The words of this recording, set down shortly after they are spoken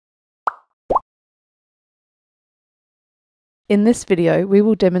In this video, we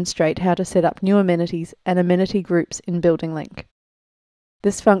will demonstrate how to set up new amenities and amenity groups in BuildingLink.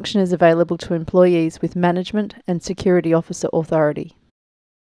 This function is available to employees with management and security officer authority.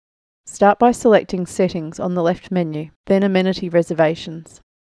 Start by selecting Settings on the left menu, then Amenity Reservations.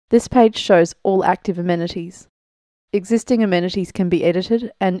 This page shows all active amenities. Existing amenities can be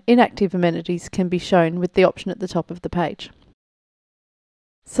edited and inactive amenities can be shown with the option at the top of the page.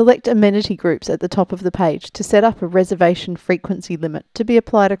 Select amenity groups at the top of the page to set up a reservation frequency limit to be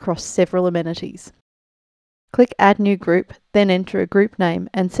applied across several amenities. Click Add New Group, then enter a group name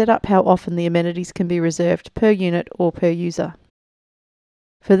and set up how often the amenities can be reserved per unit or per user.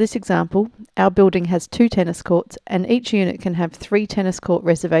 For this example, our building has 2 tennis courts and each unit can have 3 tennis court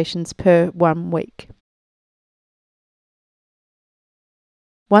reservations per 1 week.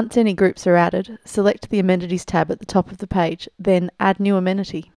 Once any groups are added, select the Amenities tab at the top of the page, then Add New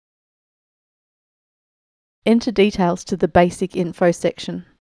Amenity. Enter details to the Basic Info section.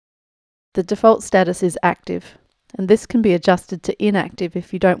 The default status is active, and this can be adjusted to inactive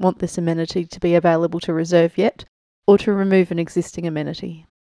if you don't want this amenity to be available to reserve yet, or to remove an existing amenity.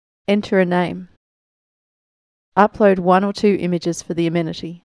 Enter a name. Upload 1 or 2 images for the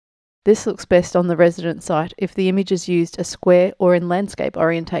amenity. This looks best on the resident site if the images used are square or in landscape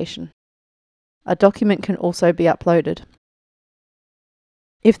orientation. A document can also be uploaded.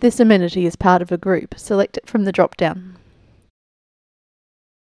 If this amenity is part of a group, select it from the drop-down.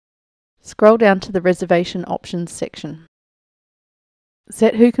 Scroll down to the Reservation Options section.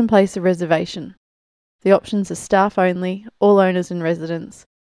 Set who can place a reservation. The options are staff only, all owners and residents,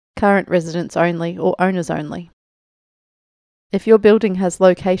 current residents only, or owners only. If your building has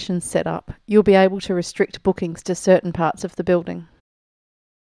locations set up, you'll be able to restrict bookings to certain parts of the building.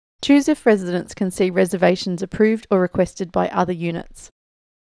 Choose if residents can see reservations approved or requested by other units.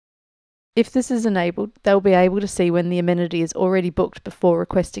 If this is enabled, they'll be able to see when the amenity is already booked before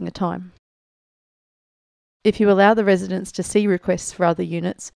requesting a time. If you allow the residents to see requests for other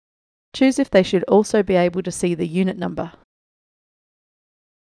units, choose if they should also be able to see the unit number.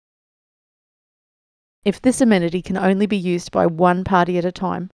 If this amenity can only be used by one party at a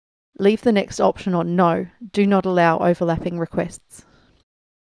time, leave the next option on No, do not allow overlapping requests.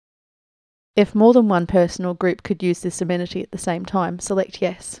 If more than one person or group could use this amenity at the same time, select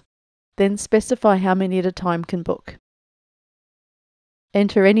Yes. Then specify how many at a time can book.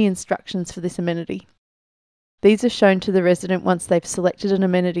 Enter any instructions for this amenity. These are shown to the resident once they've selected an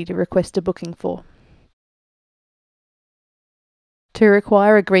amenity to request a booking for. To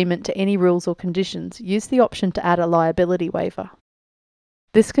require agreement to any rules or conditions, use the option to add a liability waiver.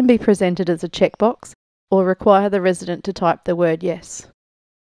 This can be presented as a checkbox or require the resident to type the word yes.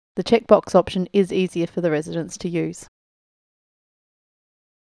 The checkbox option is easier for the residents to use.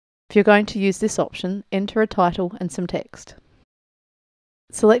 If you're going to use this option, enter a title and some text.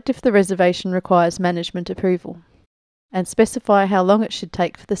 Select if the reservation requires management approval, and specify how long it should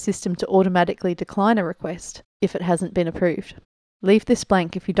take for the system to automatically decline a request if it hasn't been approved. Leave this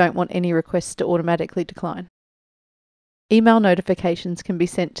blank if you don't want any requests to automatically decline. Email notifications can be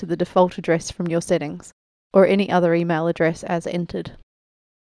sent to the default address from your settings, or any other email address as entered.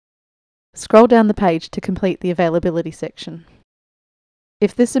 Scroll down the page to complete the availability section.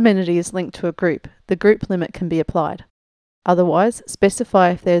 If this amenity is linked to a group, the group limit can be applied. Otherwise,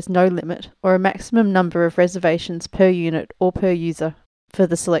 specify if there is no limit or a maximum number of reservations per unit or per user for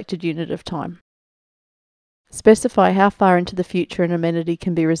the selected unit of time. Specify how far into the future an amenity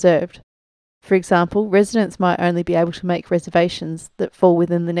can be reserved. For example, residents might only be able to make reservations that fall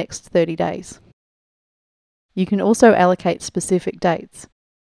within the next 30 days. You can also allocate specific dates.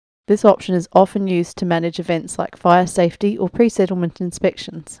 This option is often used to manage events like fire safety or pre-settlement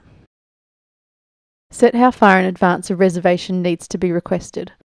inspections. Set how far in advance a reservation needs to be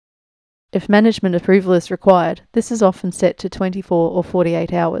requested. If management approval is required, this is often set to 24 or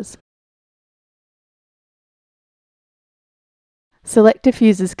 48 hours. Select if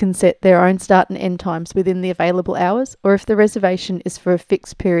users can set their own start and end times within the available hours, or if the reservation is for a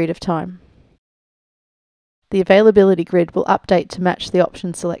fixed period of time. The availability grid will update to match the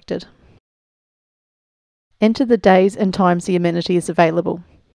option selected. Enter the days and times the amenity is available.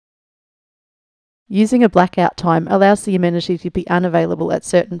 Using a blackout time allows the amenity to be unavailable at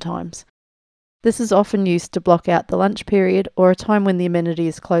certain times. This is often used to block out the lunch period or a time when the amenity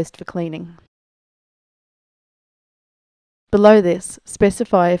is closed for cleaning. Below this,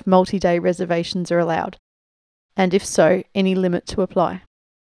 specify if multi-day reservations are allowed, and if so, any limit to apply.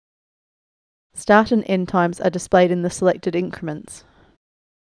 Start and end times are displayed in the selected increments.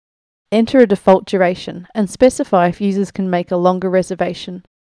 Enter a default duration and specify if users can make a longer reservation,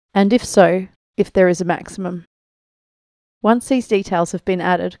 and if so, if there is a maximum. Once these details have been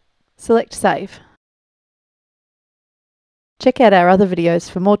added, select Save. Check out our other videos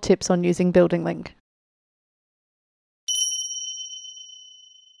for more tips on using BuildingLink.